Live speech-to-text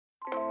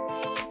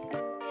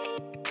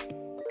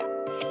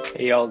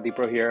Hey y'all,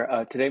 Dipro here.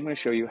 Today I'm going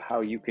to show you how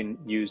you can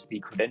use the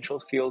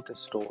credentials field to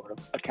store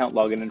account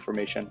login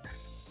information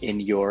in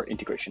your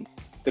integration.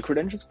 The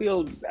credentials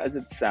field, as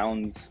it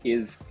sounds,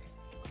 is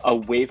a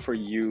way for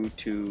you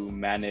to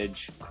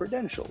manage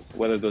credentials,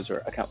 whether those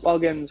are account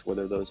logins,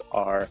 whether those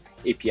are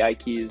API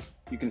keys.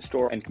 You can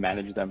store and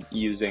manage them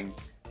using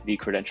the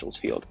credentials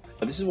field.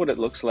 Now, this is what it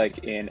looks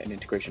like in an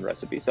integration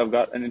recipe. So I've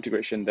got an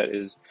integration that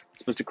is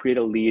supposed to create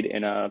a lead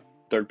in a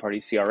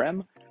third-party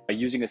CRM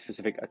using a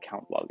specific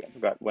account login.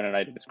 We've got when an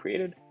item is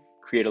created,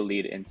 create a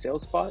lead in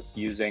SalesSpot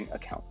using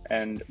account.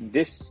 And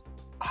this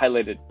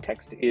highlighted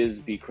text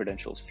is the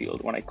credentials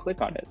field. When I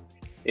click on it,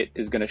 it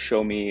is going to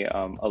show me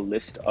a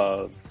list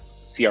of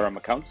CRM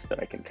accounts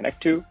that I can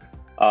connect to.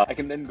 I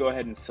can then go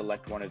ahead and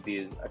select one of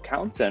these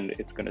accounts and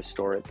it's going to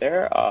store it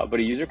there. But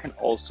a user can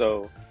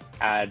also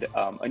add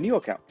a new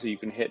account. So you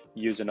can hit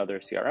use another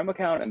CRM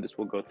account and this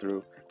will go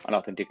through an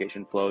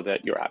authentication flow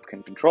that your app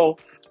can control.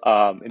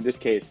 In this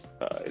case,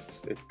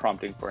 it's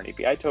prompting for an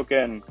API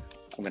token.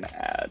 I'm going to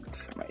add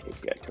my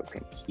API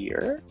token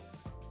here.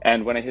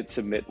 And when I hit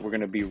submit, we're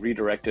going to be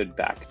redirected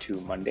back to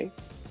Monday.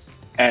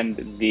 And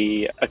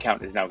the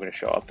account is now going to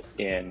show up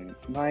in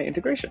my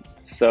integration.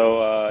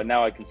 So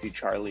now I can see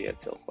Charlie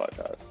at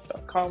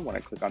salespot.com. When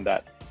I click on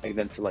that, I can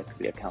then select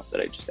the account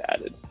that I just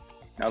added.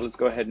 Now let's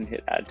go ahead and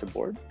hit add to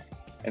board.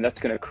 And that's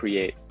going to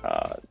create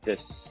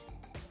this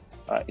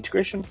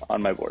integration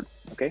on my board.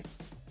 Okay.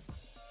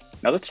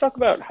 Now let's talk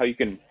about how you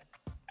can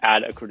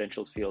add a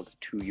credentials field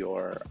to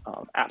your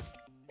app.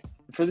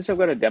 For this, I've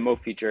got a demo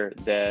feature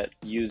that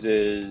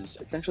uses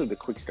essentially the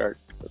quick start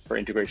for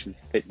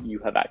integrations that you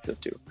have access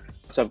to.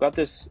 So I've got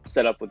this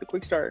set up with the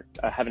quick start.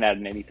 I haven't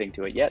added anything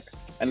to it yet.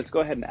 And let's go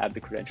ahead and add the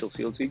credentials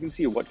field so you can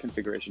see what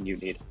configuration you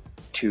need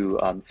to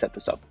set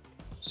this up.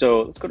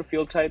 So let's go to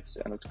field types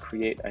and let's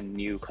create a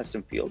new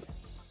custom field.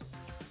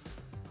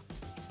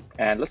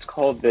 And let's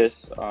call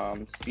this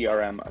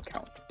CRM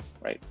account,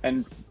 right?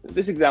 And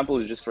this example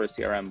is just for a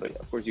CRM, but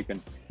of course you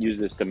can use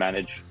this to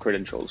manage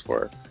credentials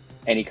for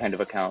any kind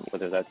of account,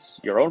 whether that's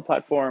your own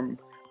platform,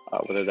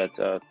 whether that's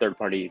a third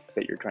party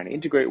that you're trying to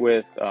integrate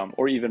with,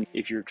 or even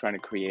if you're trying to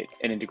create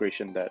an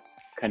integration that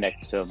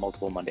connects to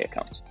multiple Monday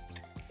accounts.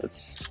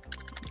 Let's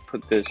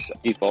put this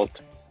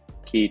default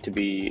key to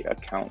be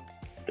account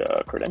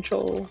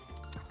credential.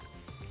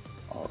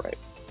 All right.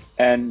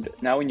 And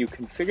now when you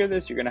configure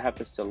this, you're going to have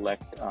to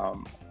select a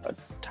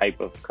type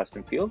of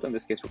custom field. In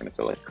this case, we're going to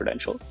select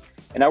credentials.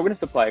 And now we're going to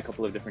supply a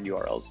couple of different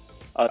URLs.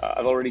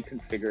 I've already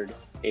configured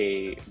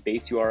a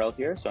base URL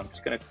here, so I'm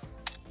just going to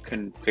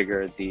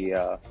configure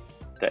the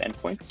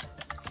endpoints.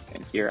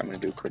 And here I'm going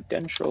to do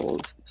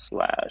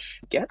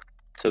credentials/get.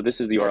 So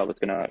this is the URL that's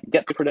going to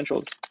get the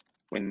credentials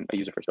when a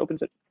user first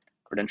opens it.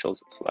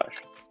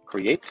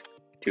 Credentials/create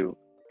to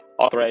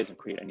authorize and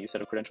create a new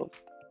set of credentials.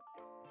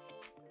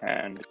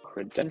 And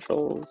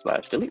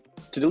credentials/delete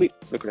to delete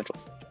the credential.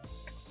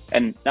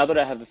 And now that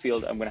I have the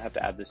field, I'm going to have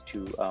to add this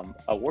to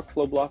a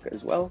workflow block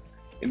as well.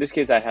 In this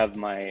case, I have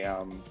my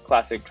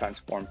classic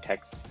transform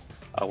text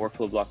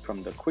workflow block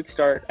from the quick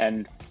start,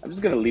 and I'm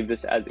just going to leave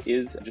this as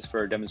is just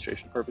for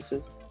demonstration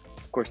purposes.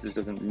 Of course, this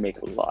doesn't make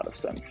a lot of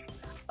sense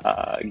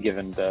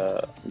given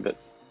the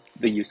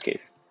use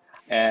case.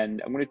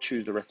 And I'm going to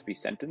choose the recipe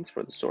sentence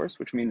for the source,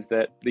 which means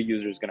that the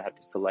user is going to have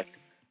to select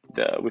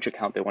which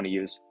account they want to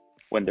use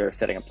when they're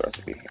setting up the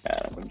recipe.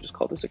 And I'm going to just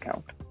call this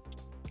account.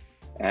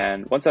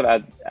 And once I've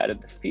added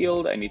the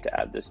field, I need to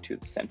add this to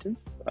the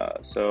sentence.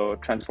 So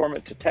transform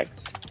it to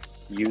text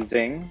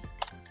using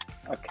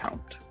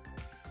account.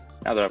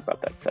 Now that I've got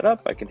that set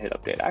up, I can hit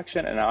update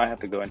action. And now I have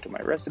to go into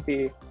my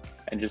recipe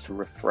and just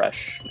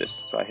refresh this.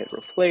 So I hit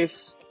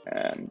replace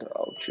and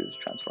I'll choose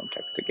transform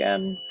text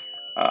again.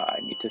 I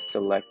need to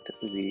select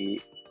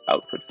the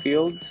output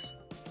fields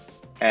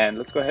and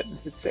let's go ahead and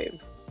hit save.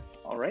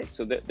 All right,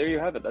 so there you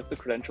have it. That's the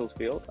credentials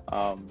field.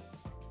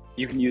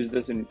 You can use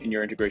this in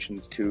your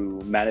integrations to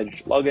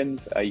manage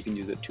logins. You can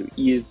use it to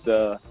ease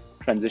the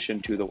transition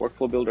to the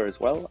workflow builder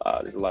as well.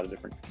 There's a lot of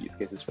different use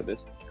cases for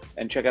this.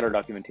 And check out our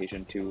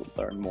documentation to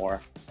learn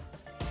more